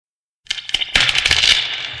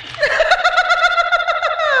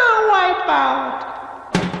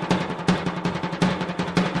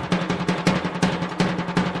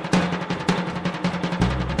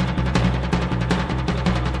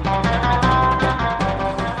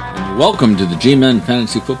Welcome to the G-Men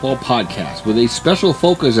Fantasy Football Podcast, with a special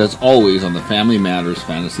focus, as always, on the Family Matters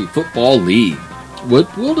Fantasy Football League.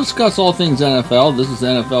 We'll discuss all things NFL. This is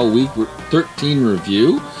NFL Week 13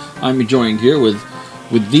 review. I'm joined here with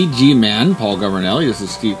the G-Man, Paul Governelli. This is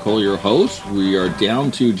Steve Cole, your host. We are down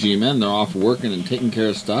to G-Men. They're off working and taking care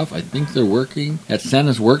of stuff. I think they're working at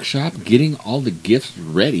Santa's workshop, getting all the gifts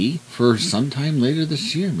ready for sometime later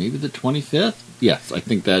this year, maybe the 25th. Yes, I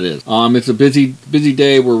think that is. It's a busy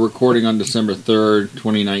day. We're recording on December 3rd,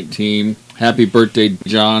 2019. Happy birthday,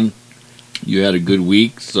 John. You had a good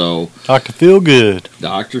week, so... Dr. Feel Good.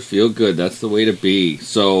 Dr. Feel Good. That's the way to be.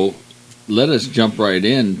 So, let us jump right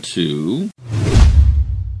into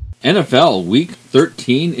NFL Week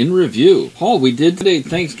 13 in review. Paul, we did today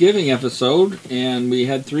Thanksgiving episode, and we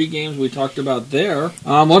had 3 games we talked about there.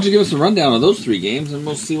 Why don't you give us a rundown of those 3 games, and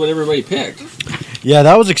we'll see what everybody picked. Yeah,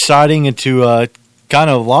 that was exciting. And to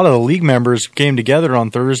kind of a lot of the league members came together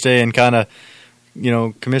on Thursday and kind of,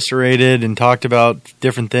 commiserated and talked about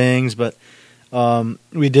different things. But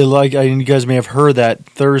we did, you guys may have heard that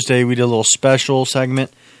Thursday we did a little special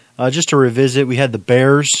segment. Just to revisit, we had the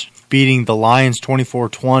Bears beating the Lions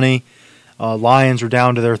 24-20. Lions were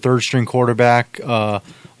down to their third-string quarterback,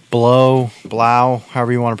 Blau,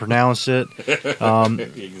 however you want to pronounce it.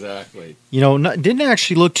 Exactly. Didn't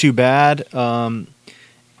actually look too bad.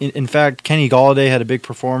 In fact, Kenny Golladay had a big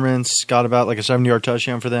performance, got about like a 70-yard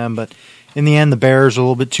touchdown for them. But in the end, the Bears were a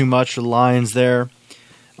little bit too much for the Lions there.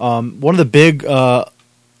 One of the big,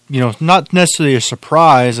 not necessarily a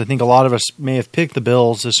surprise. I think a lot of us may have picked the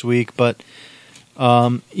Bills this week, but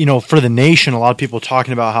for the nation, a lot of people are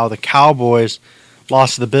talking about how the Cowboys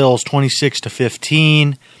lost to the Bills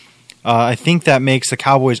 26-15. I think that makes the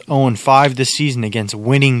Cowboys 0-5 this season against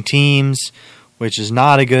winning teams, which is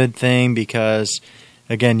not a good thing because,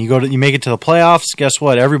 again, you make it to the playoffs. Guess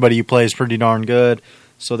what? Everybody you play is pretty darn good,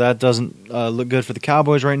 so that doesn't look good for the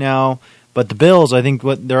Cowboys right now. But the Bills, I think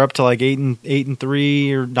they're up to like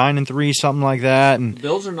 8-3 or 9-3, something like that. And the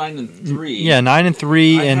Bills are 9-3. Yeah,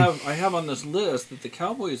 9-3. I have on this list that the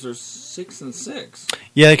Cowboys are 6-6.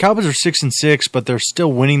 Yeah, the Cowboys are 6-6, but they're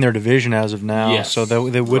still winning their division as of now. Yes, so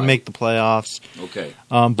they would make the playoffs. Okay.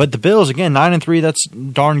 But the Bills, again, 9-3. That's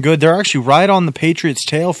darn good. They're actually right on the Patriots'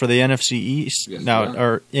 tail for the NFC East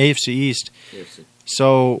or AFC East. AFC.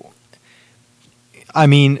 So, I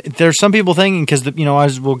mean, there's some people thinking, because,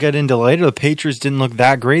 as we'll get into later, the Patriots didn't look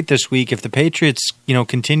that great this week. If the Patriots,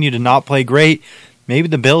 continue to not play great, maybe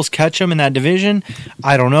the Bills catch them in that division.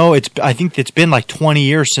 I don't know. I think it's been like 20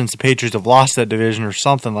 years since the Patriots have lost that division or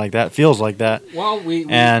something like that. It feels like that. Well, we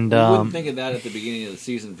wouldn't think of that at the beginning of the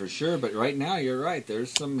season for sure, but right now you're right.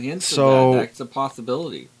 There's some hints of that. That's a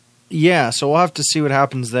possibility. Yeah, so we'll have to see what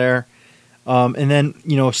happens there. And then,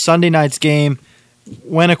 Sunday night's game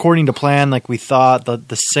went according to plan, like we thought.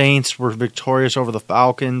 The Saints were victorious over the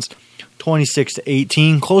Falcons,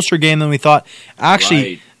 26-18. Closer game than we thought.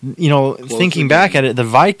 Actually, right. Thinking back at it,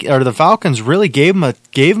 the Falcons really gave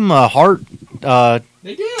them a heart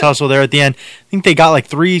tussle there at the end. I think they got like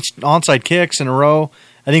 3 onside kicks in a row.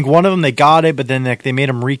 I think one of them they got it, but then they made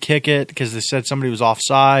them re-kick it because they said somebody was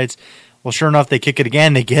offsides. Well, sure enough, they kick it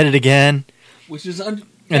again. They get it again, which is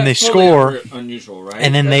and they score. Unusual, right?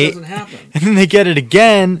 And then that doesn't happen. And then they get it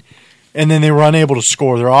again, and then they were unable to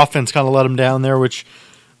score. Their offense kind of let them down there, which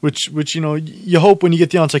you hope when you get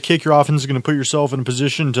the onside kick, your offense is going to put yourself in a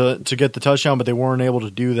position to get the touchdown, but they weren't able to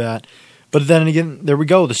do that. But then again, there we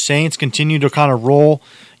go. The Saints continue to kind of roll.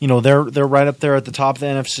 They're right up there at the top of the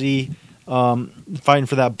NFC, fighting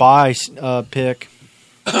for that bye pick.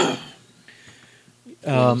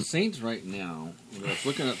 The Saints right now, I was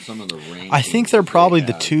looking at some of the rankings. I think they're probably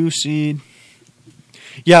the 2 seed.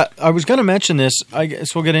 Yeah, I was going to mention this. I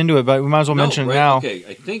guess we'll get into it, but we might as well mention it now. Okay,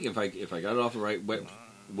 I think if I got it off the right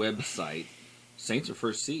website, Saints are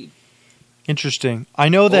first seed. Interesting. I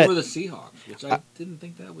know that over the Seahawks, which I didn't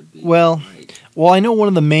think that would be. Well, right. I know one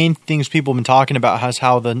of the main things people have been talking about is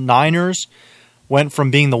how the Niners went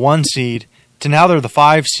from being the 1 seed to now they're the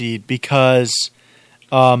 5 seed because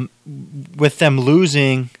with them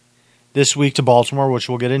losing this week to Baltimore, which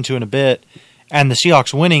we'll get into in a bit, and the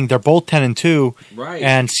Seahawks winning, they're both 10-2. Right.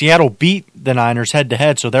 And Seattle beat the Niners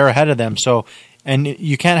head-to-head, so they're ahead of them. So, and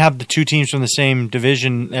you can't have the 2 teams from the same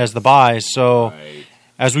division as the byes. So, right.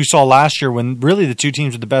 As we saw last year, when really the 2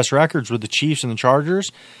 teams with the best records were the Chiefs and the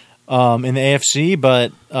Chargers in the AFC,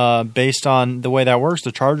 but based on the way that works,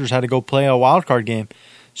 the Chargers had to go play a wild card game.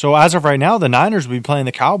 So as of right now, the Niners will be playing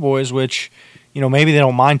the Cowboys, which maybe they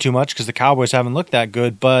don't mind too much because the Cowboys haven't looked that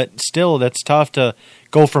good, but still, that's tough to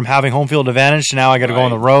go from having home field advantage to now I got to go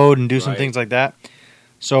on the road and do some things like that.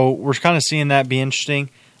 So we're kind of seeing that be interesting.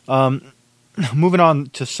 moving on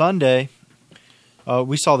to Sunday,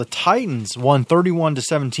 we saw the Titans won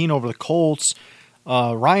 31-17 over the Colts.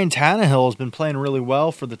 Ryan Tannehill has been playing really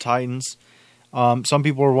well for the Titans. Some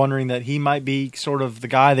people are wondering that he might be sort of the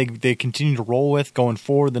guy they continue to roll with going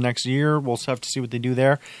forward the next year. We'll have to see what they do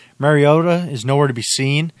there. Mariota is nowhere to be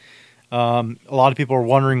seen. A lot of people are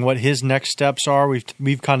wondering what his next steps are.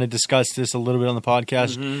 We've kind of discussed this a little bit on the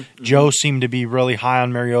podcast. Mm-hmm. Joe seemed to be really high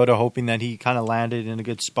on Mariota, hoping that he kind of landed in a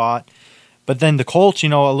good spot. But then the Colts, a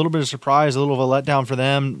little bit of surprise, a little of a letdown for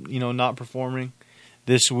them, not performing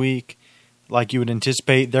this week like you would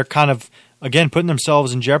anticipate. They're kind of, again, putting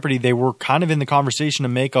themselves in jeopardy. They were kind of in the conversation to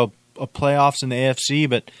make a playoffs in the AFC,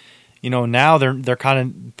 but now they're kind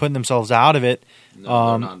of putting themselves out of it. No,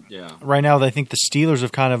 they're not, yeah. Right now, I think the Steelers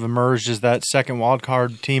have kind of emerged as that second wild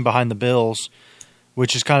card team behind the Bills,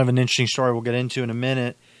 which is kind of an interesting story we'll get into in a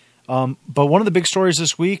minute. But one of the big stories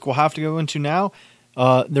this week we'll have to go into now,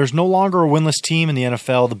 there's no longer a winless team in the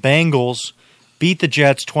NFL. The Bengals beat the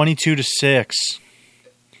Jets 22-6.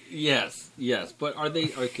 Yes, but are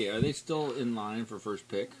they still in line for first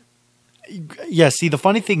pick? Yeah, see, the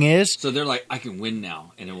funny thing is... So they're like, I can win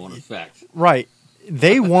now, and it won't affect. Right.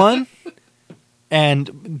 They won,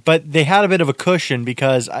 but they had a bit of a cushion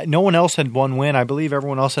because no one else had one win. I believe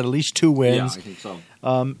everyone else had at least 2 wins. Yeah, I think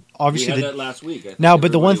so. Obviously, we had that last week. Now,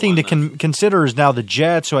 but the one thing to consider is now the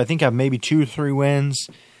Jets, who I think have maybe 2 or 3 wins.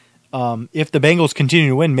 If the Bengals continue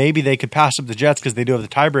to win, maybe they could pass up the Jets because they do have the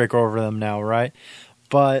tiebreaker over them now, right?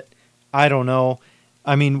 But I don't know.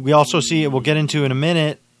 I mean, we also see it. We'll get into in a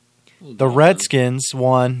minute. The Redskins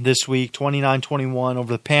won this week, 29-21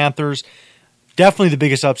 over the Panthers. Definitely the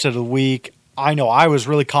biggest upset of the week. I know I was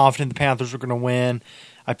really confident the Panthers were going to win.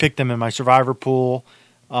 I picked them in my survivor pool.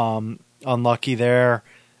 Unlucky there.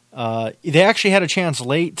 They actually had a chance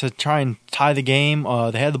late to try and tie the game.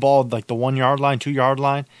 They had the ball at like the 1 yard line, 2 yard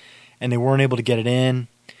line, and they weren't able to get it in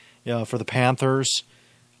for the Panthers.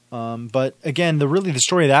 But again, the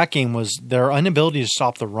story of that game was their inability to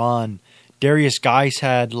stop the run. Darius Geis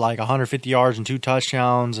had like 150 yards and 2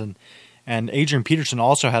 touchdowns, and Adrian Peterson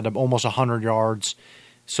also had almost 100 yards.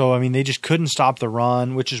 So, I mean, they just couldn't stop the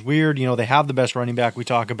run, which is weird. They have the best running back we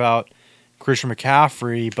talk about, Christian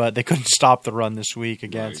McCaffrey, but they couldn't stop the run this week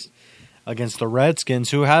against the Redskins,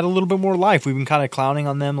 who had a little bit more life. We've been kind of clowning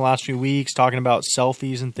on them the last few weeks, talking about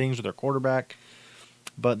selfies and things with their quarterback.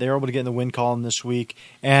 But they were able to get in the win column this week.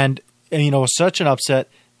 And it was such an upset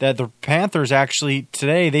that the Panthers actually,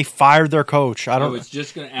 today, they fired their coach. I was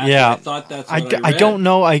just going to ask yeah, you. I thought that's what I read. I don't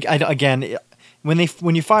know. Again, when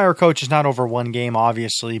you fire a coach, it's not over one game,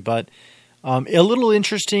 obviously, but a little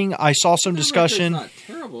interesting. I saw some discussion. It's not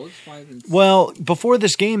terrible. It's 5-6. Well, before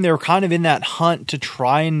this game, they were kind of in that hunt to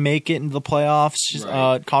try and make it into the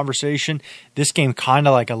playoffs conversation. This game kind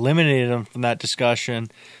of like eliminated them from that discussion.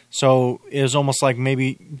 So it was almost like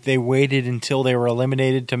maybe they waited until they were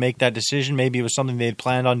eliminated to make that decision. Maybe it was something they had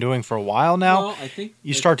planned on doing for a while now. Well, I think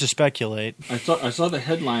you start to speculate. I saw the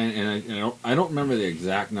headline, and I don't remember the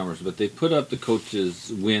exact numbers, but they put up the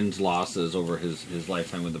coach's wins, losses over his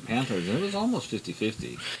lifetime with the Panthers, and it was almost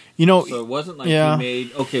 50-50. So it wasn't like he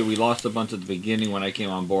made, we lost a bunch at the beginning when I came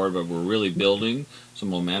on board, but we're really building some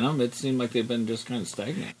momentum. It seemed like they've been just kind of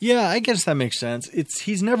stagnant. Yeah, I guess that makes sense.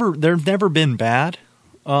 They've never been bad.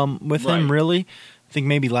 With him, really. I think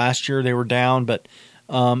maybe last year they were down, but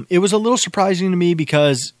it was a little surprising to me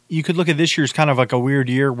because you could look at this year as kind of like a weird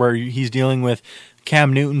year where he's dealing with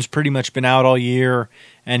Cam Newton's pretty much been out all year,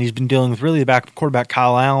 and he's been dealing with really the backup quarterback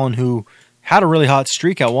Kyle Allen, who had a really hot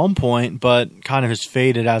streak at one point, but kind of has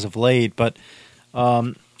faded as of late. But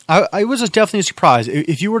I was definitely a surprise.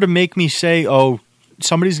 If you were to make me say,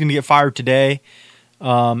 somebody's going to get fired today,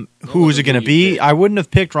 who is it going to be? I wouldn't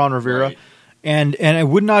have picked Ron Rivera. Right. And it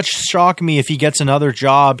would not shock me if he gets another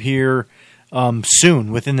job here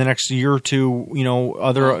soon, within the next year or two.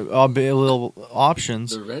 Other little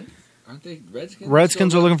options. Aren't they Redskins?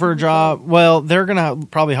 Redskins are looking for a job. Well, they're going to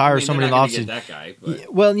probably hire somebody in the offseason. That guy,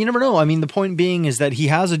 but. Well, you never know. I mean, the point being is that he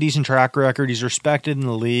has a decent track record. He's respected in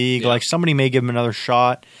the league. Yeah. Like somebody may give him another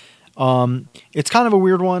shot. It's kind of a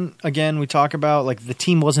weird one. Again, we talk about like the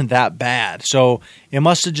team wasn't that bad, so it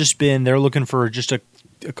must have just been they're looking for just a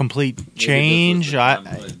complete change.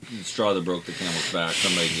 The straw that broke the camel's back.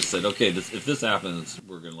 Somebody just said, "Okay, if this happens,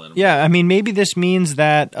 we're going to let him." Yeah, I mean, maybe this means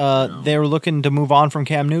that they were looking to move on from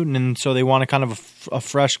Cam Newton, and so they want a kind of a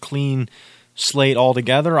fresh, clean slate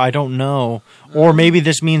altogether. I don't know, or maybe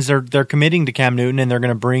this means they're committing to Cam Newton and they're going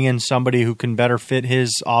to bring in somebody who can better fit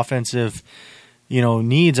his offensive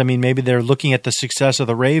needs. I mean, maybe they're looking at the success of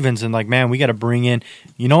the Ravens and like, man, we got to bring in,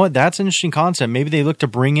 you know what? That's an interesting concept. Maybe they look to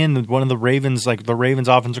bring in one of the Ravens, like the Ravens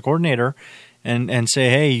offensive coordinator and say,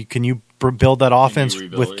 hey, can you build that offense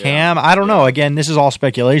with Cam. I don't know. Again, this is all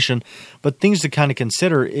speculation, but things to kind of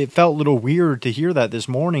consider. It felt a little weird to hear that this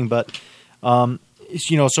morning, but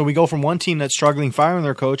so we go from one team that's struggling firing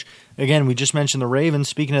their coach. Again, we just mentioned the Ravens.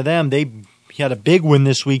 Speaking of them, they had a big win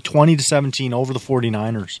this week, 20-17 over the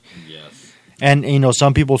 49ers. Yes. And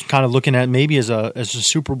some people kind of looking at it maybe as a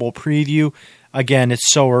Super Bowl preview. Again,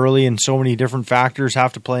 it's so early and so many different factors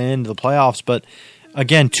have to play into the playoffs, but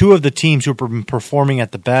again, two of the teams who have been performing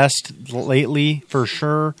at the best lately, for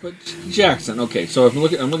sure. But Jackson, okay, so if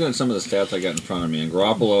I'm looking at some of the stats I got in front of me, and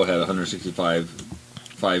Garoppolo had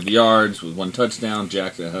 165 yards with 1 touchdown.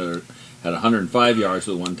 Jackson had 105 yards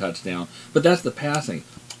with 1 touchdown. But that's the passing.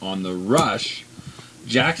 On the rush,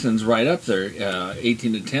 Jackson's right up there,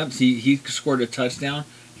 18 attempts. He scored a touchdown.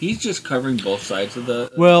 He's just covering both sides of the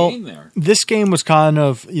game there. This game was kind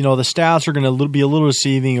of, the stats are going to be a little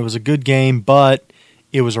deceiving. It was a good game, but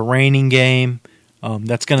it was a raining game.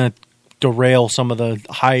 That's going to derail some of the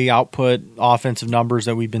high output offensive numbers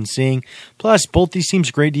that we've been seeing. Plus, both these teams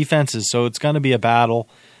are great defenses, so it's going to be a battle.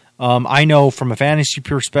 I know from a fantasy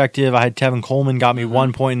perspective, I had Tevin Coleman got me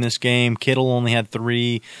 1 point in this game. Kittle only had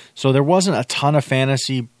 3. So there wasn't a ton of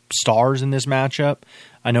fantasy stars in this matchup.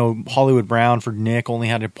 I know Hollywood Brown for Nick only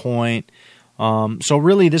had a point. So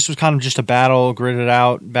really, this was kind of just a gridded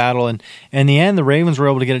out battle. And in the end, the Ravens were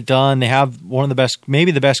able to get it done. They have one of the best,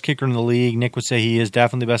 maybe the best kicker in the league. Nick would say he is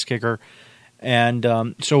definitely the best kicker. And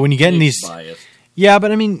so when you get in these, biased. Yeah,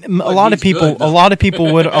 but I mean, a lot of people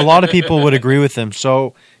would agree with him.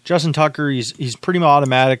 So Justin Tucker, he's pretty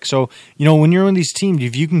automatic. So when you're in these teams,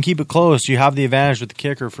 if you can keep it close, you have the advantage with the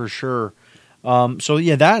kicker for sure. So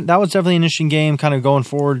yeah, that was definitely an interesting game. Kind of going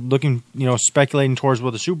forward, looking speculating towards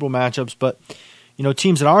what the Super Bowl matchups. But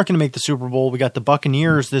teams that aren't going to make the Super Bowl, we got the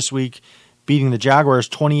Buccaneers this week beating the Jaguars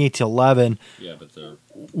 28-11. Yeah, but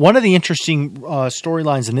one of the interesting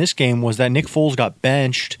storylines in this game was that Nick Foles got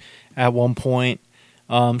benched at one point.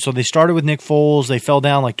 So they started with Nick Foles. They fell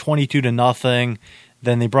down like 22-0.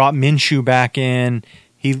 Then they brought Minshew back in.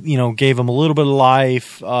 He, gave them a little bit of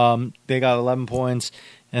life. They got 11 points.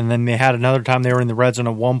 And then they had another time they were in the red zone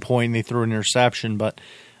at one point and they threw an interception. But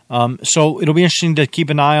so it'll be interesting to keep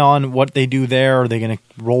an eye on what they do there. Are they going to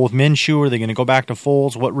roll with Minshew? Are they going to go back to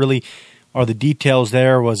Foles? What really are the details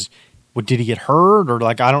there? Did he get hurt? Or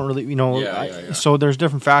I don't really, So there's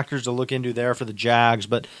different factors to look into there for the Jags.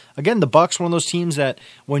 But again, the Bucs, one of those teams that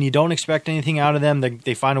when you don't expect anything out of them,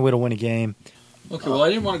 they find a way to win a game. Okay, well, I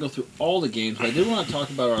didn't want to go through all the games, but I did want to talk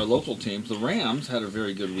about our local teams. The Rams had a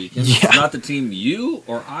very good weekend. Yeah. Not the team you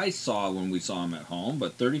or I saw when we saw them at home,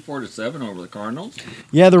 but 34-7 over the Cardinals.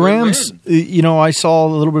 Yeah, the Rams, I saw a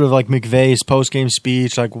little bit of McVay's post-game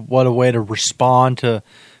speech, what a way to respond to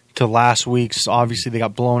last week's. Obviously, they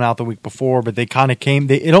got blown out the week before, but they kind of came.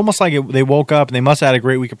 It almost like they woke up and they must have had a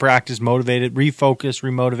great week of practice, motivated, refocused,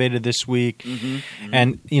 remotivated this week.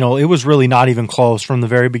 And it was really not even close from the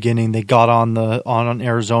very beginning. They got on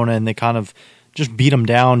Arizona and they kind of just beat them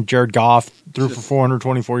down. Jared Goff threw for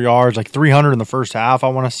 424 yards, 300 in the first half, I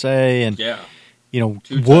want to say. And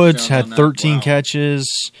Woods had 13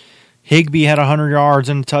 catches. Higbee had 100 yards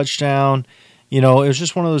and a touchdown. It was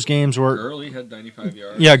just one of those games where Gurley had 95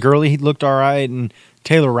 yards. Yeah, Gurley, he looked all right, and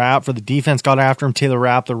Taylor Rapp for the defense got after him. Taylor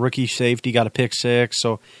Rapp, the rookie safety, got a pick six.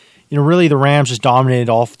 So, really the Rams just dominated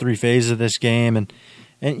all 3 phases of this game, and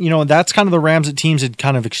that's kind of the Rams that teams had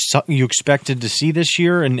kind of you expected to see this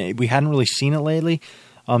year, and we hadn't really seen it lately.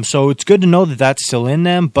 So it's good to know that that's still in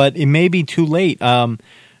them, but it may be too late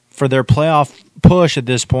for their playoff push at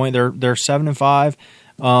this point. They're 7-5,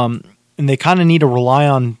 and they kind of need to rely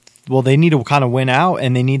on. Well, they need to kind of win out,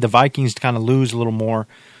 and they need the Vikings to kind of lose a little more.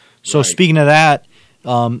 So right. Speaking of that,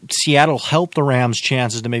 Seattle helped the Rams'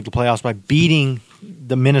 chances to make the playoffs by beating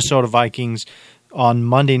the Minnesota Vikings on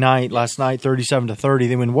Monday night, last night, 37-30.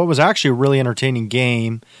 They win what was actually a really entertaining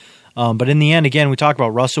game. But in the end, again, we talk about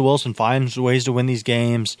Russell Wilson finds ways to win these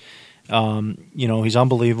games. He's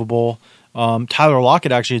unbelievable. Tyler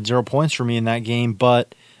Lockett actually had 0 points for me in that game,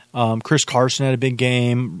 but Chris Carson had a big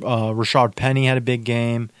game. Rashad Penny had a big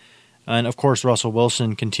game. And of course, Russell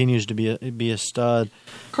Wilson continues to be a stud.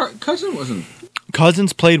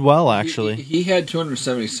 Cousins played well, actually. He had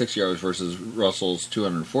 276 yards versus Russell's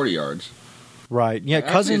 240 yards. Right. Yeah,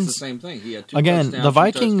 actually, Cousins. It's the same thing. He had 2 again, touchdowns, the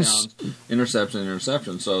Vikings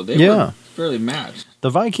interception. So they were fairly matched. The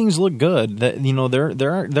Vikings look good.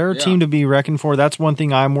 They're a team to be reckoned for. That's one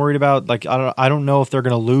thing I'm worried about. I don't know if they're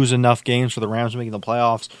going to lose enough games for the Rams making the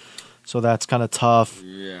playoffs. So that's kind of tough.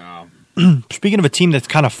 Yeah. Speaking of a team that's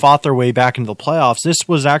kind of fought their way back into the playoffs, this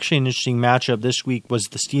was actually an interesting matchup this week was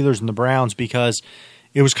the Steelers and the Browns because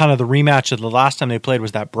it was kind of the rematch of the last time they played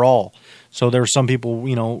was that brawl. So there were some people,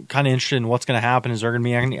 kind of interested in what's going to happen. Is there going to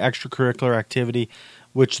be any extracurricular activity?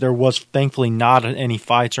 Which there was thankfully not any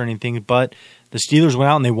fights or anything. But the Steelers went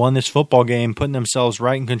out and they won this football game, putting themselves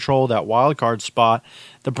right in control of that wild card spot.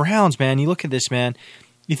 The Browns, man, you look at this, man.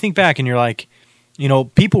 You think back and you're like,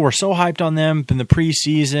 people were so hyped on them in the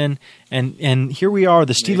preseason, and here we are,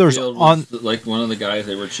 the Steelers on like one of the guys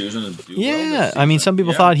they were choosing to do. Yeah, I mean, some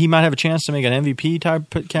people thought he might have a chance to make an MVP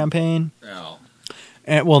type campaign. No.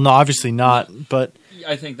 And, well, no, obviously not. But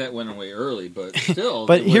I think that went away early. But still,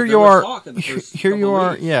 but here you are. Here you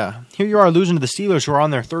are. Yeah, here you are losing to the Steelers, who are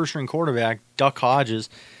on their third string quarterback, Duck Hodges.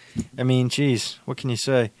 I mean, geez, what can you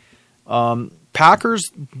say? Packers,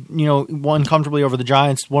 won comfortably over the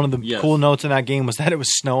Giants. One of the cool notes in that game was that it was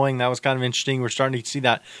snowing. That was kind of interesting. We're starting to see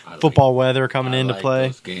that football weather coming into play.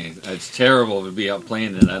 Those games. It's terrible to be out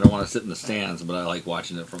playing it. I don't want to sit in the stands, but I like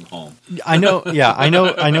watching it from home. I know. Yeah, I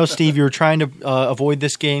know, Steve. You were trying to avoid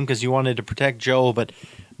this game because you wanted to protect Joe, but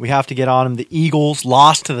we have to get on him. The Eagles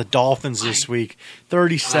lost to the Dolphins this week,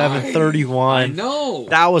 37-31. I know.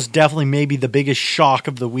 That was definitely maybe the biggest shock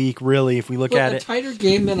of the week, really, if we look at it. A tighter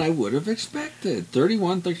game than I would have expected.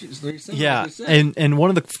 31-37. Yeah, like and one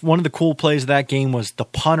of the cool plays of that game was the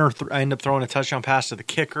punter ended up throwing a touchdown pass to the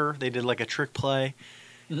kicker. They did like a trick play.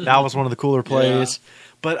 That was one of the cooler plays. Yeah.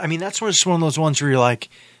 But, I mean, that's just one of those ones where you're like,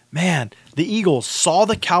 man, the Eagles saw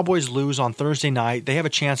the Cowboys lose on Thursday night. They have a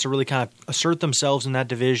chance to really kind of assert themselves in that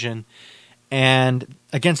division. And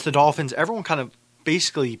against the Dolphins, everyone kind of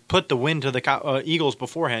basically put the win to the Eagles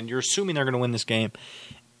beforehand. You're assuming they're going to win this game.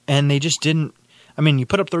 And they just didn't. I mean, you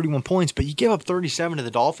put up 31 points, but you give up 37 to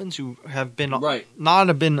the Dolphins, who have been not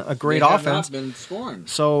have been a great offense. Not been scoring.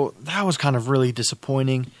 So that was kind of really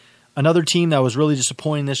disappointing. Another team that was really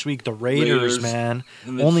disappointing this week, the Raiders, man.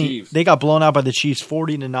 Chiefs. They got blown out by the Chiefs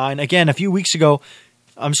 40-9. Again, a few weeks ago,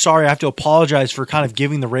 I'm sorry, I have to apologize for kind of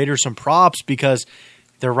giving the Raiders some props because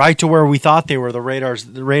they're right to where we thought they were. The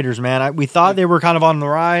Raiders, man. We thought they were kind of on the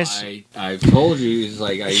rise. I've told you, it's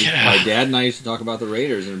like my dad and I used to talk about the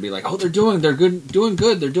Raiders and be like, "Oh, they're doing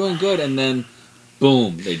good," and then,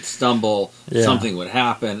 boom, they'd stumble. Yeah. Something would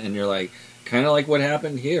happen, and you're like. Kind of like what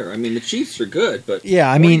happened here. I mean, the Chiefs are good, but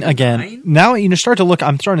yeah, I mean, again, now start to look.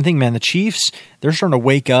 I'm starting to think, man, the Chiefs, they're starting to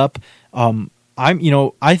wake up.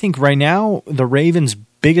 I think right now the Ravens'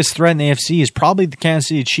 biggest threat in the AFC is probably the Kansas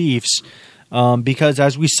City Chiefs, because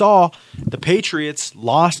as we saw, the Patriots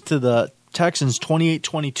lost to the Texans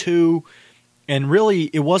 28-22, and really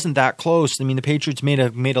it wasn't that close. I mean, the Patriots made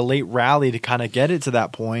a late rally to kind of get it to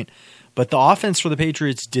that point. But the offense for the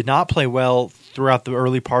Patriots did not play well throughout the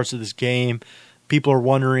early parts of this game. People are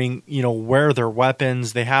wondering, where are their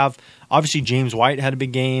weapons? They have, obviously, James White had a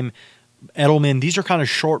big game. Edelman, these are kind of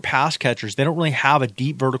short pass catchers. They don't really have a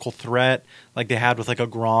deep vertical threat like they had with like a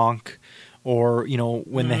Gronk or,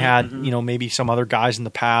 when they had, maybe some other guys in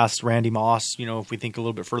the past, Randy Moss, if we think a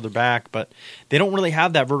little bit further back. But they don't really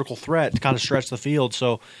have that vertical threat to kind of stretch the field.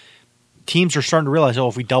 So teams are starting to realize,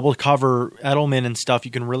 if we double cover Edelman and stuff,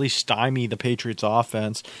 you can really stymie the Patriots'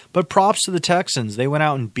 offense. But props to the Texans. They went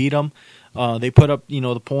out and beat them. They put up,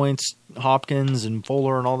 the points, Hopkins and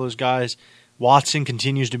Fuller and all those guys. Watson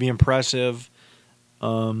continues to be impressive.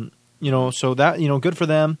 So that, good for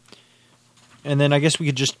them. And then I guess we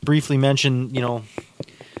could just briefly mention,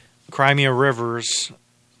 Crimea Rivers,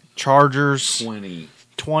 Chargers,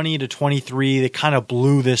 20-23. They kind of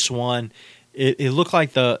blew this one. It looked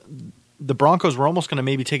like the Broncos were almost going to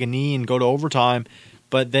maybe take a knee and go to overtime,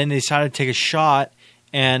 but then they decided to take a shot,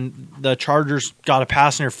 and the Chargers got a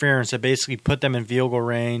pass interference that basically put them in field goal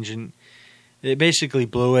range, and it basically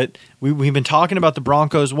blew it. We've been talking about the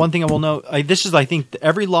Broncos. One thing I will note, I think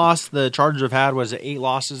every loss the Chargers have had was 8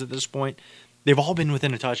 losses at this point. They've all been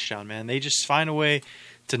within a touchdown, man. They just find a way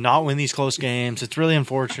to not win these close games. It's really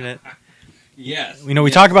unfortunate. Yes. We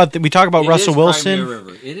talk about Russell Wilson.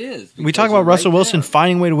 It is. We talk about Russell Wilson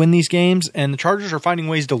finding a way to win these games, and the Chargers are finding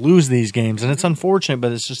ways to lose these games, and it's unfortunate,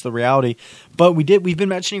 but it's just the reality. But we've been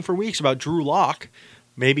mentioning for weeks about Drew Lock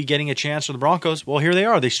maybe getting a chance for the Broncos. Well, here they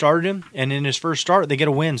are. They started him, and in his first start, they get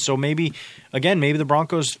a win. So maybe the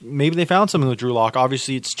Broncos, maybe they found something with Drew Lock.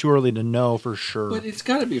 Obviously, it's too early to know for sure. But it's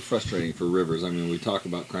got to be frustrating for Rivers. I mean, we talk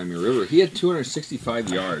about Crimea River. He had 265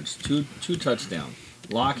 yards, two touchdowns.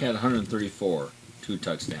 Locke had 134, 2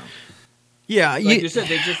 touchdowns. Yeah, like you said,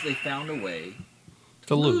 they found a way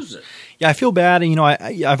to lose it. Yeah, I feel bad.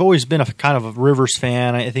 I've always been a kind of a Rivers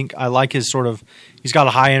fan. I think I like his sort of. He's got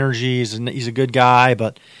a high energy. He's a good guy,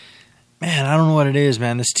 but man, I don't know what it is,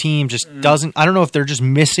 man. This team just doesn't. I don't know if they're just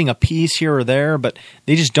missing a piece here or there, but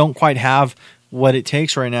they just don't quite have what it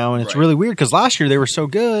takes right now, and it's really weird because last year they were so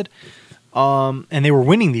good. And they were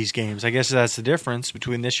winning these games. I guess that's the difference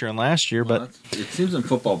between this year and last year. Well, but it seems in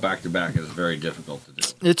football back-to-back is very difficult to do.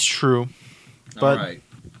 it's true. But All right.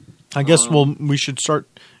 I guess we should start.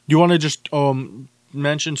 Do you want to just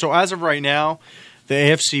mention? So as of right now, the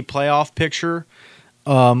AFC playoff picture,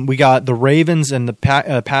 we got the Ravens and the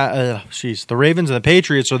Ravens and the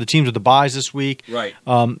Patriots are the teams with the byes this week. Right.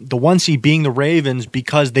 The one seed being the Ravens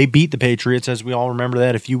because they beat the Patriots, as we all remember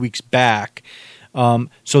that a few weeks back.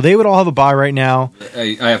 So they would all have a bye right now.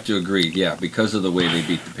 I have to agree, yeah, because of the way they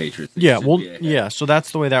beat the Patriots. So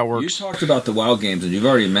that's the way that works. You talked about the wild games, and you've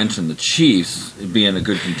already mentioned the Chiefs being a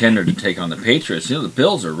good contender to take on the Patriots. The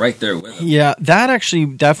Bills are right there with them. Yeah, that actually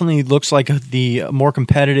definitely looks like the more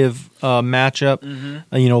competitive matchup.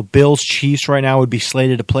 Mm-hmm. Bills Chiefs right now would be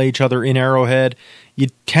slated to play each other in Arrowhead. You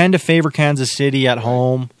tend to favor Kansas City at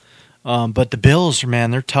home. But the Bills, man,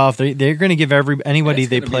 they're tough. They're going to give anybody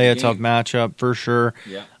they play a tough matchup for sure.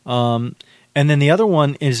 Yeah. And then the other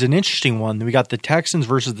one is an interesting one. We got the Texans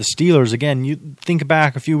versus the Steelers. Again, you think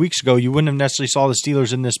back a few weeks ago, you wouldn't have necessarily saw the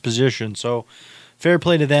Steelers in this position. So fair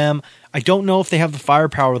play to them. I don't know if they have the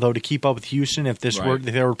firepower though to keep up with Houston if they were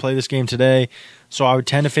to play this game today. So I would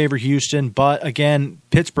tend to favor Houston. But again,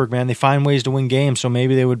 Pittsburgh, man, they find ways to win games. So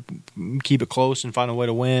maybe they would keep it close and find a way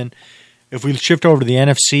to win. If we shift over to the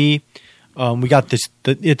NFC, we got this.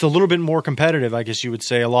 It's a little bit more competitive, I guess you would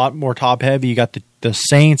say, a lot more top heavy. You got the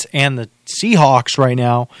Saints and the Seahawks right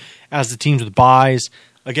now as the teams with byes.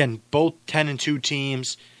 Again, both 10-2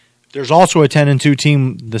 teams. There's also a 10-2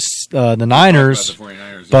 team, the Niners. The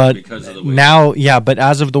 49ers, but because of the way now, but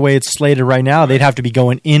as of the way it's slated right now, they'd have to be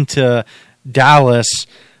going into Dallas,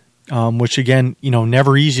 which again,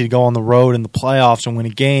 never easy to go on the road in the playoffs and win a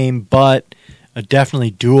game, but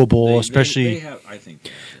definitely doable, especially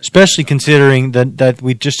considering that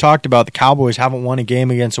we just talked about the Cowboys haven't won a game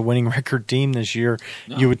against a winning record team this year.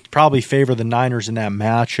 No. You would probably favor the Niners in that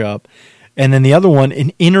matchup. And then the other one,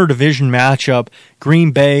 an interdivision matchup,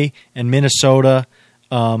 Green Bay and Minnesota,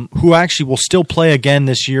 who actually will still play again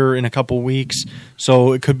this year in a couple of weeks.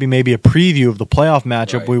 So it could be maybe a preview of the playoff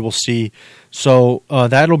matchup we will see. So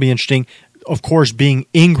that'll be interesting. Of course, being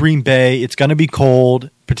in Green Bay, it's going to be cold,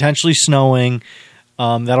 potentially snowing.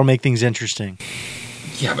 That'll make things interesting.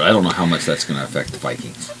 Yeah, but I don't know how much that's going to affect the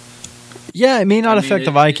Vikings. Yeah, it may not affect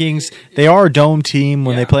the Vikings. They are a dome team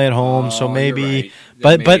when they play at home, so maybe.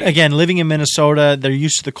 Right. But again, living in Minnesota, they're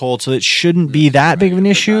used to the cold, so it shouldn't be that big of an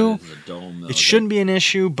issue. It shouldn't be an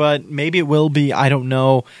issue, but maybe it will be. I don't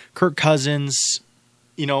know. Kirk Cousins,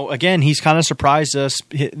 again, he's kind of surprised us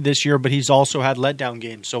this year, but he's also had letdown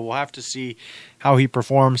games, so we'll have to see how he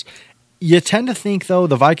performs. You tend to think, though,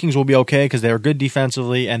 the Vikings will be okay because they're good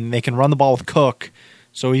defensively and they can run the ball with Cook.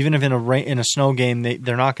 So even if in a snow game,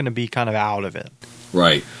 they're not going to be kind of out of it.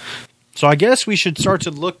 Right. So I guess we should start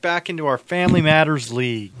to look back into our Family Matters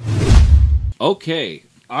League. Okay.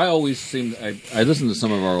 I listen to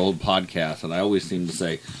some of our old podcasts, and I always seem to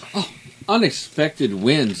say, unexpected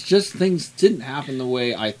wins. Just things didn't happen the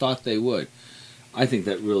way I thought they would. I think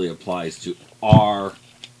that really applies to our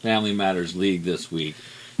Family Matters League this week.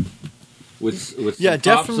 With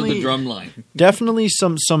definitely of the drum line. Definitely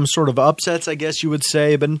some sort of upsets, I guess you would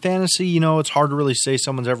say. But in fantasy, it's hard to really say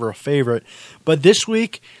someone's ever a favorite. But this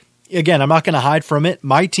week, again, I'm not going to hide from it.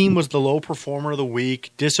 My team was the low performer of the week.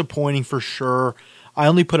 Disappointing for sure. I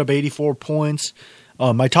only put up 84 points.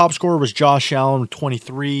 My top scorer was Josh Allen with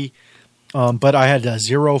 23. But I had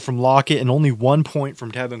 0 from Lockett and only 1 point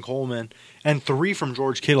from Tevin Coleman. And 3 from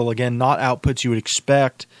George Kittle. Again, not outputs you would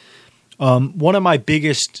expect. One of my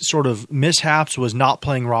biggest sort of mishaps was not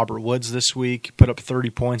playing Robert Woods this week. Put up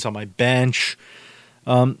 30 points on my bench.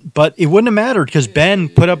 But it wouldn't have mattered because Ben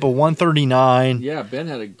put up a 139. Yeah, Ben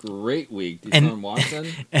had a great week. And Watson,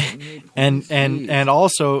 and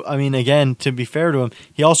also, I mean, again, to be fair to him,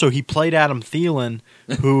 he played Adam Thielen,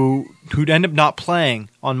 who'd end up not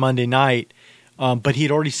playing on Monday night. But he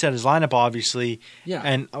had already set his lineup, obviously. Yeah.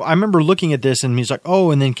 And I remember looking at this, and he's like, "Oh,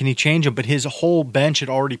 and then can he change him?" But his whole bench had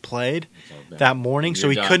already played that morning, so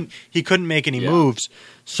he couldn't make any moves.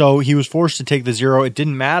 So he was forced to take the 0. It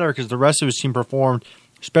didn't matter because the rest of his team performed,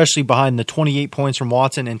 especially behind the 28 points from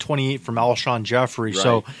Watson and 28 from Alshon Jeffrey. Right.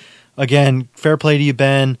 So, again, fair play to you,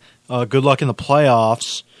 Ben. Good luck in the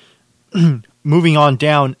playoffs. Moving on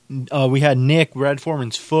down, we had Nick, Red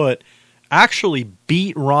Foreman's foot, actually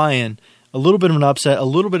beat Ryan. A little bit of an upset, a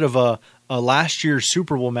little bit of a last year's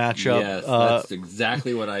Super Bowl matchup. Yes, that's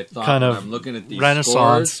exactly what I thought. Kind of I'm looking at these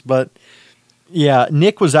renaissance, scores. But yeah,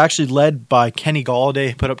 Nick was actually led by Kenny Galladay.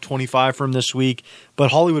 He put up 25 for him this week,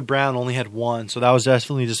 but Hollywood Brown only had 1, so that was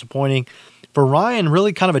definitely disappointing. For Ryan,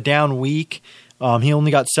 really kind of a down week. He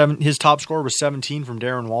only got 7. His top score was 17 from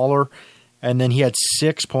Darren Waller, and then he had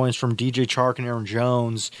 6 points from DJ Chark and Aaron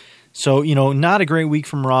Jones. So, not a great week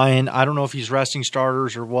from Ryan. I don't know if he's resting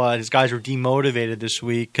starters or what. His guys were demotivated this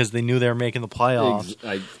week because they knew they were making the playoffs.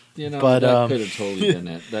 That could have totally been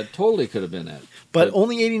it. That totally could have been it. But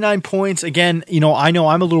only 89 points. Again, I know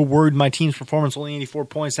I'm a little worried my team's performance, only 84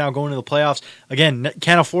 points now going into the playoffs. Again,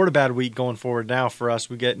 can't afford a bad week going forward now for us.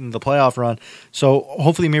 We get into the playoff run. So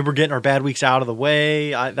hopefully maybe we're getting our bad weeks out of the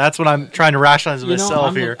way. That's what I'm trying to rationalize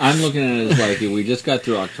myself here. I'm looking at it as like we just got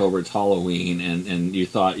through October. It's Halloween, and you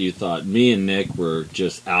thought me and Nick were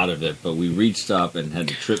just out of it, but we reached up and had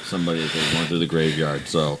to trip somebody as they went through the graveyard.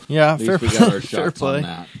 So yeah, at least we got our shots on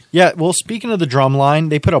that. Yeah, well, speaking of the drum line,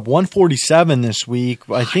 they put up 147 this week.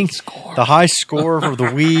 I think the high score for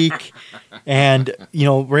the week. And,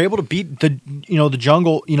 we're able to beat the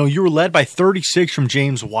Jungle. You were led by 36 from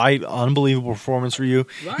James White. Unbelievable performance for you.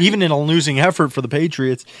 Right. Even in a losing effort for the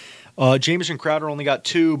Patriots. Jamison Crowder only got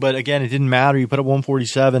 2, but again, it didn't matter. You put up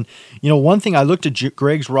 147. One thing, I looked at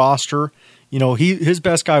Greg's roster. His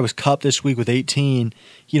best guy was Kupp this week with 18.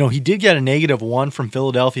 He did get a -1 from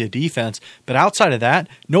Philadelphia defense, but outside of that,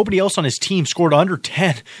 nobody else on his team scored under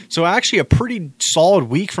 10. So actually a pretty solid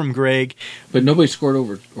week from Greg. But nobody scored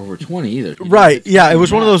over 20 either. Right. Yeah, it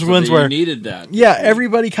was one of those wins where you needed that. Yeah,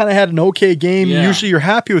 everybody kind of had an okay game. Yeah. Usually you're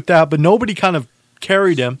happy with that, but nobody kind of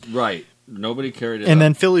carried him. Right. Nobody carried it. And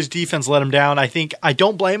then Philly's defense let him down. I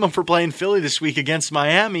don't blame him for playing Philly this week against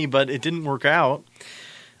Miami, but it didn't work out.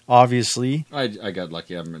 Obviously, I got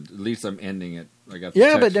lucky. At least I'm ending it. I got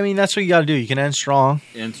but that's what you got to do. You can end strong.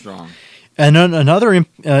 End strong. And then another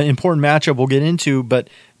important matchup we'll get into. But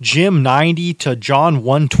Jim 90 to John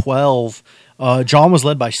 112. John was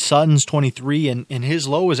led by Sutton's 23, and his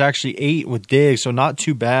low was actually 8 with Diggs, so not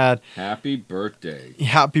too bad. Happy birthday!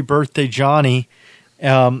 Happy birthday, Johnny.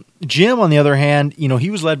 Jim, on the other hand, he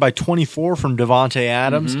was led by 24 from Devontae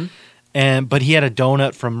Adams. Mm-hmm. But he had a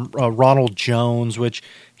donut from Ronald Jones, which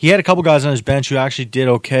he had a couple guys on his bench who actually did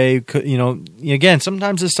okay. Again,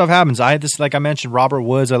 sometimes this stuff happens. I had this, like I mentioned, Robert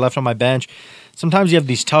Woods I left on my bench. Sometimes you have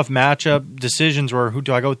these tough matchup decisions where, who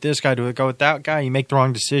do I go with this guy? Do I go with that guy? You make the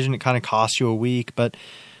wrong decision. It kind of costs you a week. But,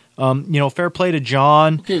 fair play to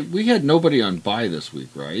John. Okay, we had nobody on bye this week,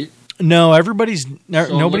 right? No,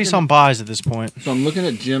 nobody's on buys at this point. So I'm looking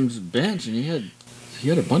at Jim's bench, and he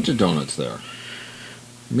had a bunch of donuts there.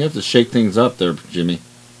 You may have to shake things up there, Jimmy.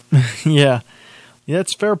 Yeah,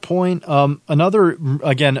 that's a fair point. Another,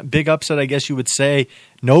 again, big upset, I guess you would say,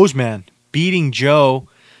 Noseman beating Joe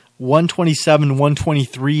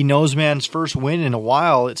 127-123. Noseman's first win in a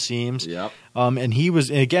while, it seems. Yep. And he was,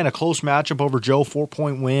 again, a close matchup over Joe,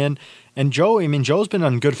 4-point win. And Joe, Joe's been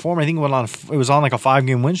on good form. I think it was on like a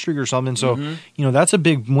 5-game win streak or something. So, that's a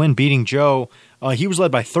big win beating Joe. He was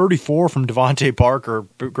led by 34 from Devontae Parker.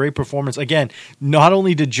 Great performance. Again, not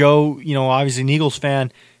only did Joe, obviously an Eagles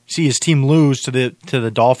fan, see his team lose to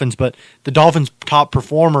the Dolphins, but the Dolphins' top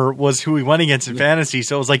performer was who he went against in fantasy.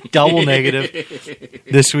 So it was like double negative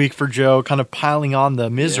this week for Joe, kind of piling on the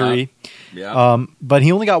misery. Yeah. But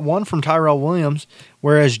he only got 1 from Tyrell Williams,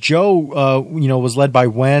 whereas Joe, was led by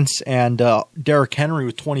Wentz and Derrick Henry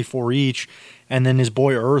with 24 each, and then his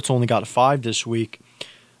boy Ertz only got 5 this week.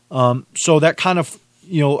 So that kind of,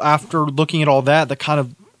 after looking at all that kind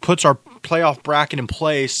of puts our playoff bracket in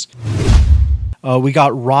place. We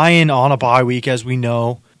got Ryan on a bye week, as we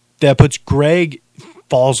know. That puts Greg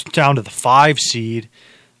falls down to the 5 seed,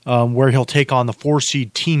 where he'll take on the 4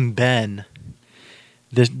 seed Team Ben.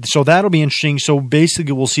 So that'll be interesting. So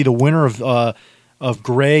basically, we'll see the winner of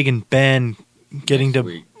Greg and Ben getting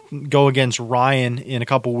to go against Ryan in a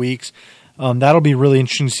couple weeks. That'll be really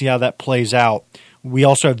interesting to see how that plays out. We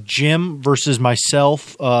also have Jim versus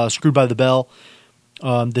myself, Screwed by the Bell.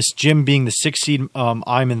 This Jim being the 6th seed,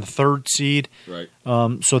 I'm in the 3rd seed. Right.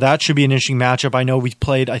 So that should be an interesting matchup. I know we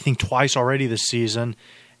played, I think, twice already this season,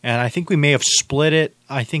 and I think we may have split it.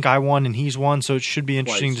 I think I won and he's won, so it should be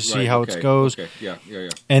interesting to see how it goes. Okay. Yeah.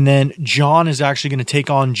 And then John is actually going to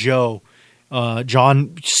take on Joe.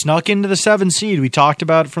 John snuck into the 7th seed. We talked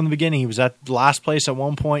about it from the beginning. He was at last place at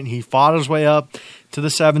one point. He fought his way up to the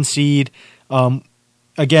 7th seed.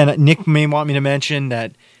 Again, Nick may want me to mention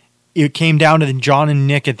that it came down to John and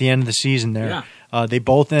Nick at the end of the season there. Yeah. They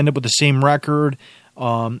both ended with the same record.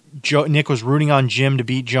 Nick was rooting on Jim to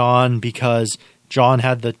beat John because John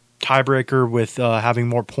had the tiebreaker with having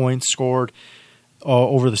more points scored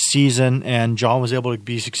over the season, and John was able to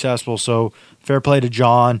be successful. So fair play to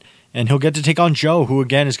John. And he'll get to take on Joe, who,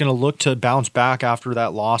 again, is going to look to bounce back after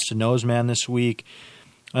that loss to Noseman this week.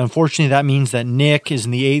 Unfortunately, that means that Nick is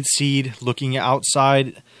in the 8th seed, looking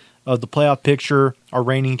outside of the playoff picture, our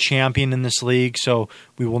reigning champion in this league, so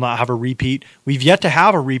we will not have a repeat. We've yet to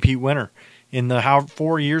have a repeat winner in the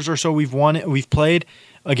 4 years or so we've played.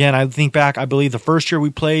 Again, I think back, I believe the first year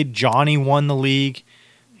we played, Johnny won the league.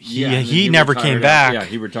 He never came back. Yeah,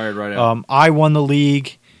 he retired right out. I won the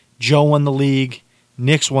league. Joe won the league.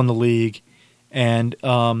 Nick's won the league. And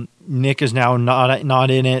Nick is now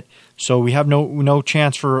not in it. So we have no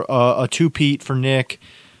chance for a two-peat for Nick.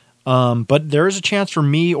 But there is a chance for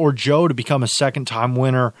me or Joe to become a second-time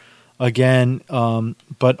winner again.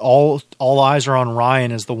 But all eyes are on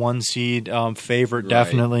Ryan as the 1 seed favorite,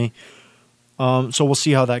 definitely. So we'll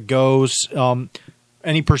see how that goes.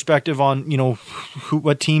 Any perspective on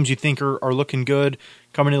what teams you think are looking good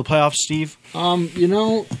coming into the playoffs, Steve?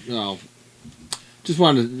 Just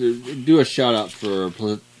wanted to do a shout out for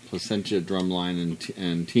Placentia Drumline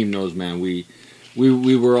and Team Noseman.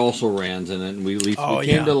 We were also Rans in it, and we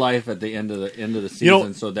came to life at the end of the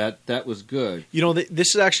season. So that was good.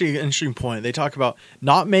 This is actually an interesting point. They talk about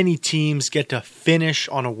not many teams get to finish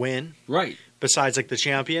on a win, right? Besides like the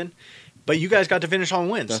champion. But you guys got to finish on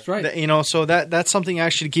wins. That's right. So that's something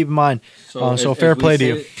actually to keep in mind. So fair play to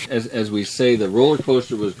you. As we say, the roller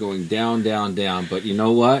coaster was going down, down, down. But you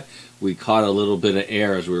know what? We caught a little bit of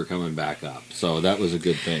air as we were coming back up. So that was a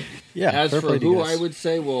good thing. Yeah. As for who I would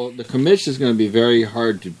say, the commish is going to be very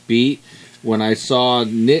hard to beat. When I saw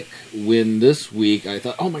Nick win this week, I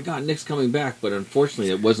thought, oh my God, Nick's coming back. But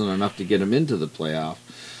unfortunately, it wasn't enough to get him into the playoff.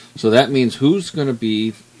 So that means who's going to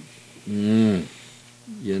be...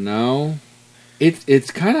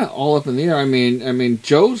 It's kind of all up in the air. I mean,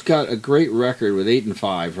 Joe's got a great record with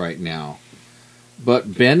 8-5 right now,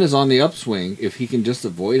 but Ben is on the upswing if he can just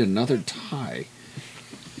avoid another tie.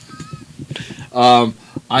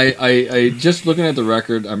 I just looking at the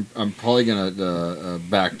record, I'm probably gonna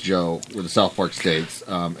back Joe with the South Park States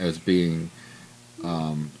as being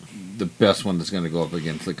the best one that's going to go up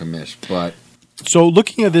against the commish, but. So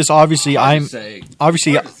looking at this, obviously, I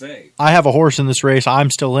have a horse in this race. I'm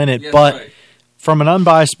still in it, but from an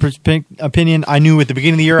unbiased opinion, I knew at the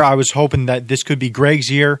beginning of the year I was hoping that this could be Greg's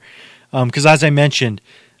year, because as I mentioned,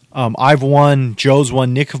 I've won, Joe's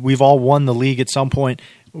won, Nick, we've all won the league at some point.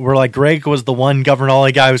 We're like Greg was the one governor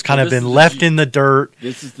guy who's kind of been left in the dirt.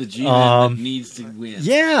 This is the G-Man that needs to win.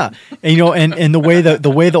 Yeah, and the way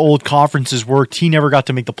the old conferences worked, he never got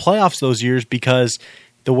to make the playoffs those years because.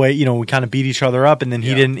 The way, we kind of beat each other up, and then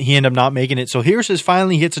he ended up not making it. So here's his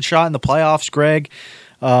finally gets a shot in the playoffs, Greg.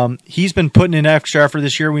 He's been putting in extra effort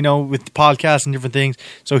this year, we know, with the podcast and different things.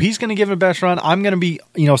 So he's going to give it a best run. I'm going to be,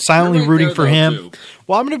 silently rooting for him. Too.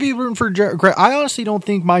 Well, I'm going to be rooting for Greg. I honestly don't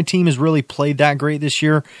think my team has really played that great this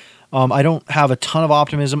year. I don't have a ton of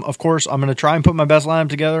optimism. Of course, I'm going to try and put my best lineup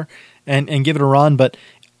together and give it a run, but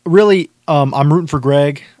really, I'm rooting for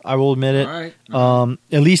Greg. I will admit it. All right.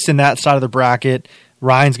 At least in that side of the bracket.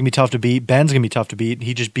 Ryan's going to be tough to beat. Ben's going to be tough to beat.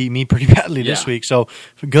 He just beat me pretty badly this week. So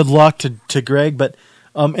good luck to Greg. But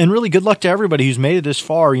and really good luck to everybody who's made it this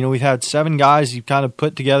far. We've had 7 guys who kind of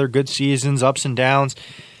put together good seasons, ups and downs.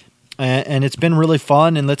 And it's been really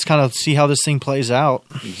fun. And let's kind of see how this thing plays out.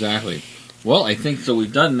 Exactly. Well, I think so.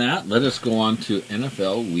 We've done that. Let us go on to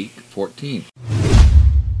NFL Week 14.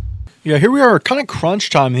 Yeah, here we are, kind of crunch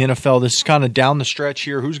time in the NFL. This is kind of down the stretch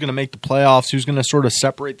here. Who's going to make the playoffs? Who's going to sort of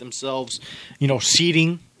separate themselves?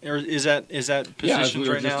 Seeding is that positions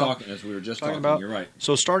right now? As we were just talking about. You're right.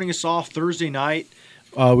 So starting us off Thursday night,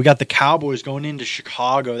 we got the Cowboys going into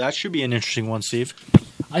Chicago. That should be an interesting one, Steve.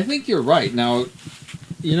 I think you're right. Now,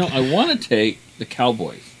 I want to take the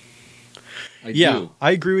Cowboys. I do. I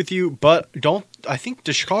agree with you, but I think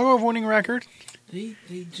does Chicago have a winning record? They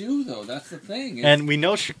do, though. That's the thing. And we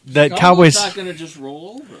know that Cowboys not going to just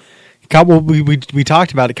roll over. We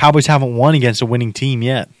talked about it. Cowboys haven't won against a winning team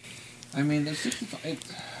yet. I mean, they're 65.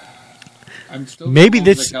 I'm still maybe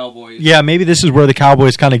this. The Cowboys. Yeah, maybe this is where the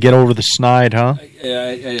Cowboys kind of get over the snide, huh?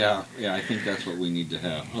 Yeah. I think that's what we need to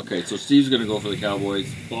have. Okay, so Steve's going to go for the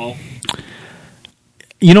Cowboys. Paul?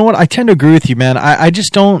 You know what? I tend to agree with you, man. I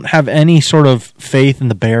just don't have any sort of faith in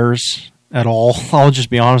the Bears at all. I'll just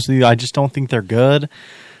be honest with you. I just don't think they're good.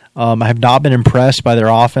 I have not been impressed by their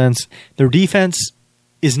offense. Their defense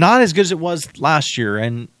is not as good as it was last year,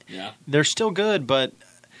 and they're still good, but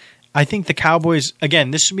I think the Cowboys,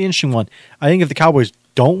 again, this should be an interesting one. I think if the Cowboys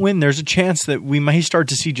don't win, there's a chance that we may start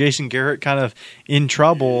to see Jason Garrett kind of in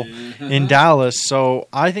trouble in Dallas. So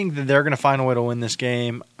I think that they're going to find a way to win this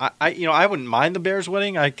game. I wouldn't mind the Bears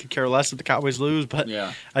winning. I could care less if the Cowboys lose, but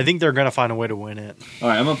I think they're going to find a way to win it. All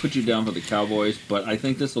right, I'm going to put you down for the Cowboys, but I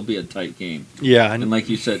think this will be a tight game. Yeah. And like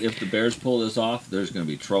you said, if the Bears pull this off, there's going to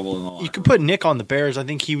be trouble in the locker room. You could put Nick on the Bears. I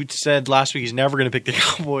think he said last week he's never going to pick the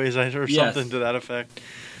Cowboys or something to that effect.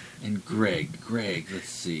 And Greg, let's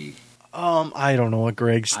see. I don't know what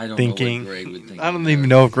Greg's I don't thinking. know what Greg would think. I don't even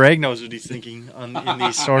know if Greg knows what he's thinking in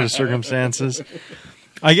these sort of circumstances.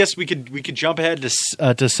 I guess we could jump ahead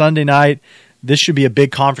to Sunday night. This should be a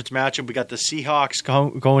big conference matchup. We got the Seahawks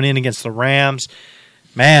going in against the Rams.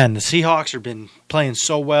 Man, the Seahawks have been playing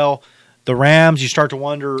so well. The Rams, you start to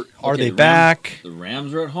wonder, are they back? The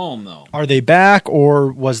Rams are at home, though. Are they back,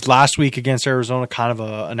 or was last week against Arizona kind of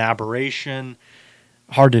an aberration?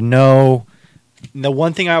 Hard to know. The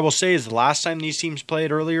one thing I will say is the last time these teams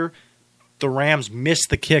played earlier, the Rams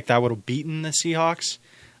missed the kick that would have beaten the Seahawks.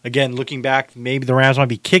 Again, looking back, maybe the Rams might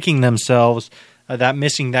be kicking themselves.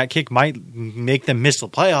 Missing that kick might make them miss the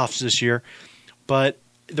playoffs this year. But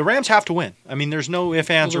the Rams have to win. I mean, there's no ifs,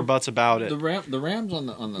 ands, or buts about it. The Rams on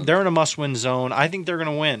the they're in a must-win zone. I think they're going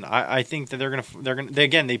to win. I think that they're going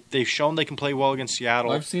to. They've shown they can play well against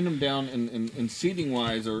Seattle. I've seen them down in seeding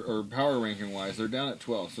wise or power ranking wise. They're down at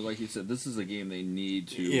 12. So, like you said, this is a game they need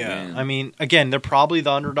to win. I mean, again, they're probably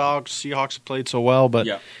the underdogs. Seahawks have played so well, but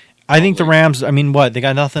yeah. I think the Rams. I mean, they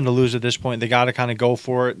got nothing to lose at this point. They got to kind of go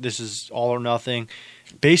for it. This is all or nothing.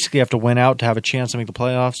 Basically, have to win out to have a chance to make the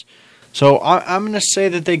playoffs. So I'm going to say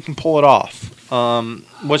that they can pull it off.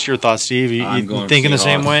 What's your thoughts, Steve? You thinking the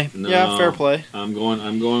same way? No, yeah, fair play. I'm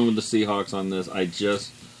going with the Seahawks on this. I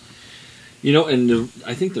just,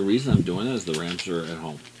 I think the reason I'm doing that is the Rams are at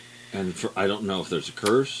home, and I don't know if there's a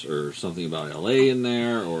curse or something about LA in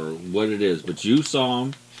there or what it is. But you saw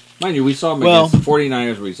them, mind you. We saw them against the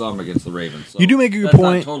 49ers. We saw them against the Ravens. So you do make a good that's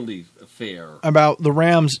point. Not totally fair about the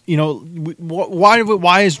Rams.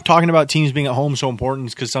 Why is talking about teams being at home so important?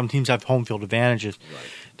 Is because some teams have home field advantages. Right.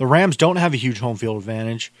 The Rams don't have a huge home field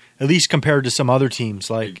advantage, at least compared to some other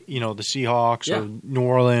teams like the Seahawks or New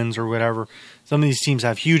Orleans or whatever. Some of these teams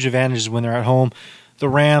have huge advantages when they're at home. The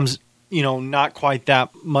Rams, not quite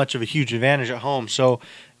that much of a huge advantage at home. So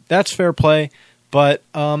that's fair play. But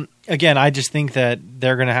again, I just think that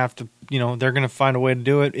they're going to have to, they're going to find a way to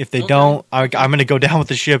do it. If they don't, I'm going to go down with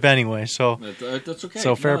the ship anyway. So that's okay.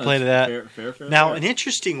 So fair play to that. Fair, now, an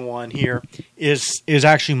interesting one here is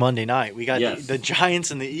actually Monday night. We got the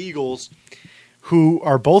Giants and the Eagles, who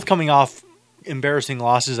are both coming off embarrassing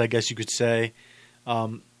losses, I guess you could say.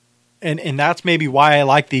 And that's maybe why I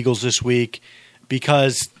like the Eagles this week,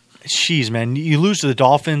 because, geez, man, you lose to the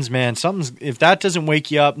Dolphins, man. If that doesn't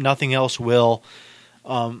wake you up, nothing else will.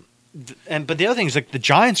 But the other thing is, like, the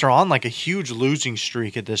Giants are on like a huge losing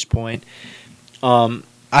streak at this point. I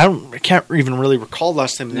can't even really recall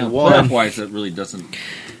last time they won. Playoff-wise, it really doesn't.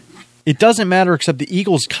 It doesn't matter, except the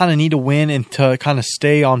Eagles kind of need to win and to kind of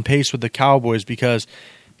stay on pace with the Cowboys, because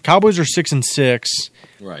Cowboys are 6-6.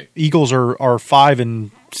 Right. Eagles are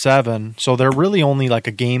 5-7, so they're really only like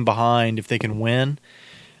a game behind if they can win.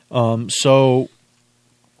 So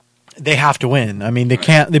they have to win. I mean, they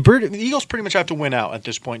can't. The Eagles pretty much have to win out at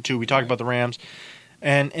this point too. We talked about the Rams,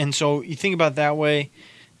 and so you think about it that way.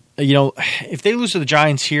 If they lose to the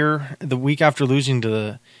Giants here the week after losing to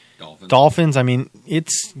the Dolphins, I mean,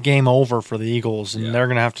 it's game over for the Eagles, and they're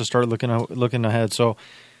going to have to start looking ahead. So,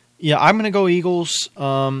 yeah, I'm going to go Eagles.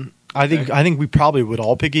 I think we probably would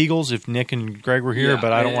all pick Eagles if Nick and Greg were here,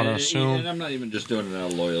 but I don't want to assume. And I'm not even just doing it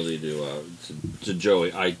out of loyalty to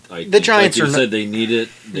Joey. The Giants like you said they need it.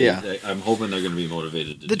 I'm hoping they're going to be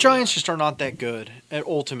motivated. The Giants just are not that good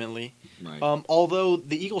ultimately. Right. Although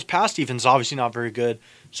the Eagles' pass defense is obviously not very good,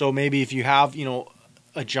 so maybe if you have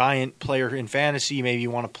a Giant player in fantasy, maybe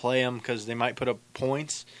you want to play them because they might put up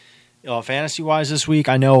points fantasy wise this week.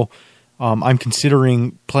 I know. I'm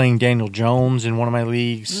considering playing Daniel Jones in one of my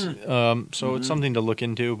leagues, so it's something to look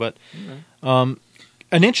into. But an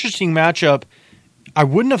interesting matchup. I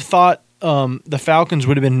wouldn't have thought the Falcons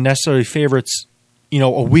would have been necessarily favorites,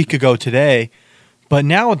 a week ago today. But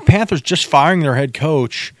now with Panthers just firing their head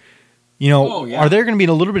coach, are they going to be in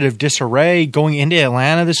a little bit of disarray going into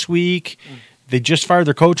Atlanta this week? They just fired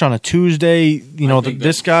their coach on a Tuesday.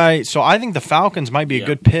 This guy. So I think the Falcons might be a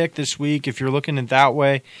good pick this week if you're looking at it that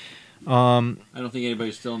way. I don't think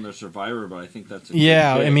anybody's still in their Survivor, but I think that's a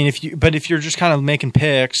I mean, if you're just kind of making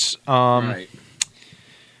picks, right.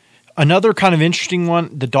 Another kind of interesting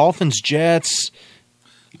one, the Dolphins Jets.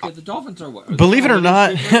 Yeah, the Dolphins are what? Believe it or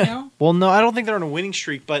not, right well, no, I don't think they're on a winning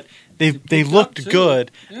streak, but they looked good.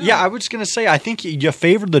 Yeah, I was going to say I think you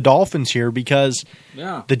favored the Dolphins here because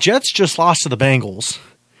the Jets just lost to the Bengals,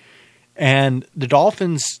 and the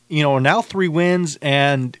Dolphins, are now 3 wins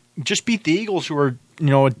and just beat the Eagles, who are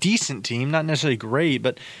a decent team, not necessarily great,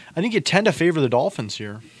 but I think you tend to favor the Dolphins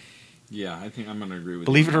here. Yeah, I think I'm going to agree with you.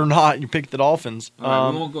 Believe it or not, you picked the Dolphins. All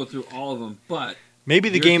right, we won't go through all of them, but maybe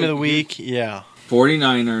the game of the week,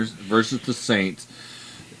 49ers versus the Saints.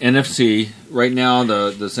 NFC, right now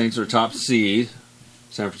the Saints are top seed.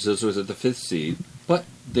 San Francisco is at the 5th seed, but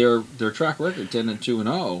their track record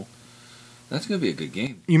 10-2-0. That's going to be a good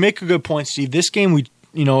game. You make a good point, Steve. This game,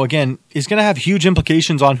 again, is going to have huge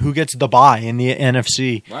implications on who gets the bye in the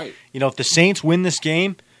NFC. Right. If the Saints win this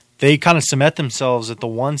game, they kind of cement themselves at the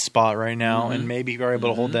 1 spot right now, and maybe are able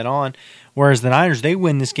to hold that on. Whereas the Niners, they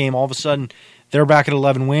win this game, all of a sudden they're back at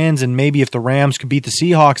 11 wins, and maybe if the Rams could beat the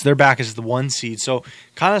Seahawks, they're back as the 1 seed. So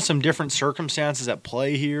kind of some different circumstances at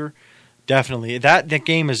play here. Definitely. That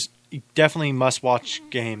game is definitely must-watch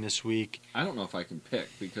game this week. I don't know if I can pick,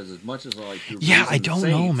 because as much as I like to I don't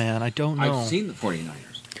know, man. I don't know. I've seen the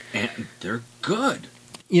 49ers, and they're good.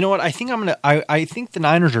 You know what? I think I think the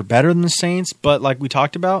Niners are better than the Saints, but like we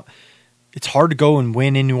talked about, it's hard to go and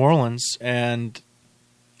win in New Orleans, and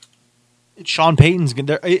Sean Payton's good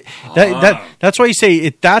there. That's why you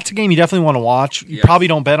say that's a game you definitely want to watch. You probably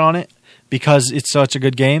don't bet on it because it's such a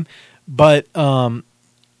good game, but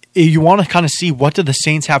you want to kind of see what do the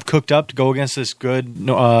Saints have cooked up to go against this good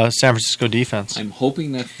San Francisco defense. I'm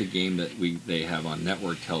hoping that's the game that they have on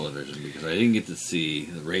network television, because I didn't get to see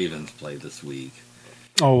the Ravens play this week.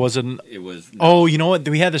 Oh, was it? It was. Oh, you know what?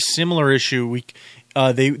 We had a similar issue.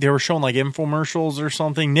 They were showing like infomercials or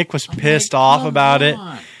something. Nick was pissed off about it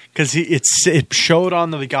because it showed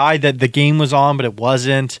on the guy that the game was on, but it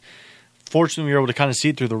wasn't. Fortunately, we were able to kind of see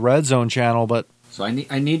it through the Red Zone channel, but. So I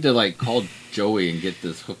need to like call Joey and get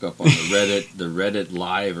this hookup on the Reddit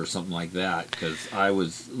Live or something like that, because I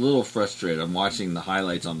was a little frustrated. I'm watching the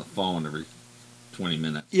highlights on the phone every 20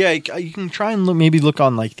 minutes. Yeah, you can try and maybe look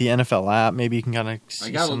on like the NFL app. Maybe you can kind of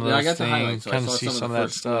see some of those things. The highlights, so kind of see some of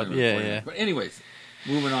that stuff. Yeah. But anyways,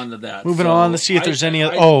 moving on to that. Moving on to see if there's any.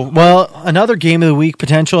 Another game of the week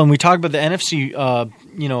potential, and we talked about the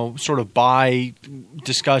NFC, sort of bye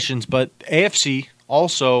discussions, but AFC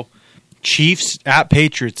also. Chiefs at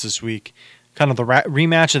Patriots this week. Kind of the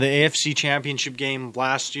rematch of the AFC Championship game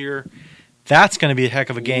last year. That's going to be a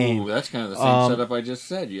heck of a game. Ooh, that's kind of the same setup I just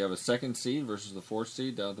said. You have a 2nd seed versus the 4th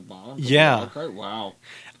seed down at the bottom. Yeah. Wow.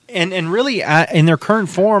 And really, in their current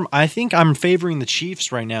form, I think I'm favoring the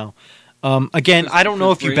Chiefs right now. Again, I don't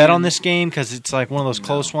know if you bet on this game because it's like one of those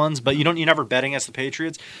close ones, but you never bet against the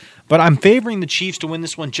Patriots. But I'm favoring the Chiefs to win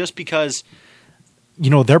this one just because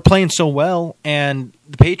they're playing so well, and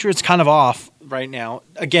the Patriots kind of off right now.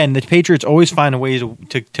 Again, the Patriots always find a way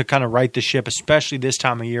to kind of right the ship, especially this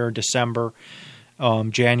time of year, December,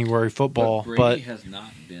 January football. But Brady has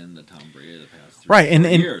not been the Tom Brady of the past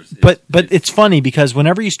 3 years. But it's funny because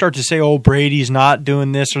whenever you start to say, "Oh, Brady's not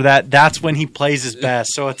doing this or that," that's when he plays his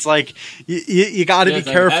best. So it's like you got to be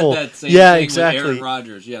careful. I've had that same thing exactly. With Aaron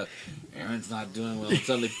Rodgers, yeah. Aaron's not doing well, and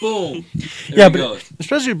suddenly, boom, there he goes.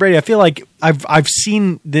 Especially with Brady, I feel like I've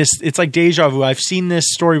seen this. It's like deja vu. I've seen this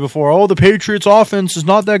story before. Oh, the Patriots' offense is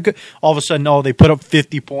not that good. All of a sudden, they put up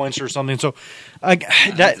 50 points or something. So, that's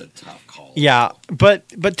a tough call. Yeah, but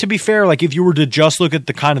to be fair, like if you were to just look at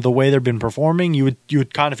the kind of the way they've been performing, you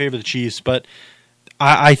would kind of favor the Chiefs. But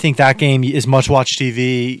I think that game is must-watch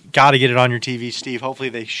TV. Got to get it on your TV, Steve. Hopefully,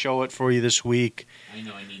 they show it for you this week. I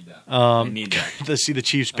know I need that. I need that. To see the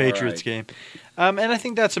Chiefs-Patriots game. And I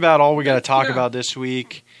think that's about all we got to talk about this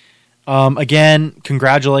week. Again,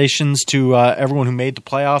 congratulations to everyone who made the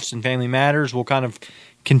playoffs in Family Matters. We'll kind of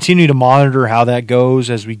continue to monitor how that goes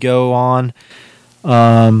as we go on.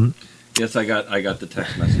 Yes, I got the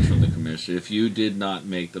text message from the commissioner. If you did not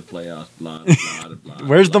make the playoffs, blah, blah, blah.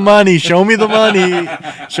 Where's the money? Show me the money.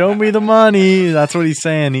 Show me the money. That's what he's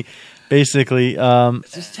saying. He basically.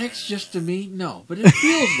 Is this text just to me? No, but it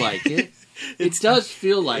feels like it. It does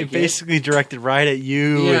feel like it. Basically directed right at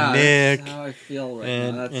you and Nick. That's how I feel right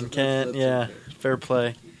now. And Kent. That's fair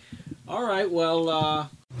play. All right. Well,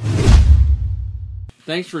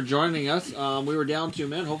 thanks for joining us. We were down 2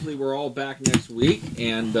 men. Hopefully we're all back next week.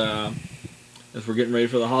 And as we're getting ready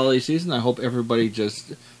for the holiday season, I hope everybody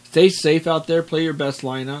just stays safe out there, play your best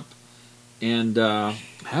lineup, and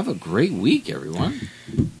have a great week, everyone.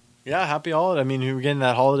 Yeah, happy holiday. I mean, we're getting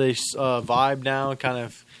that holiday vibe now, kind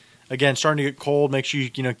of, again, starting to get cold. Make sure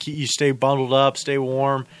you stay bundled up, stay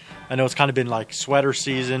warm. I know it's kind of been like sweater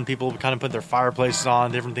season. People kind of put their fireplaces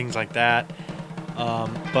on, different things like that.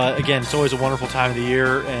 But again, it's always a wonderful time of the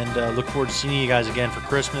year, and look forward to seeing you guys again for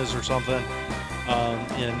Christmas or something.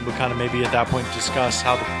 And we'll kind of maybe at that point discuss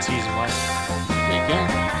how the season went. Take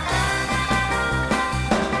care.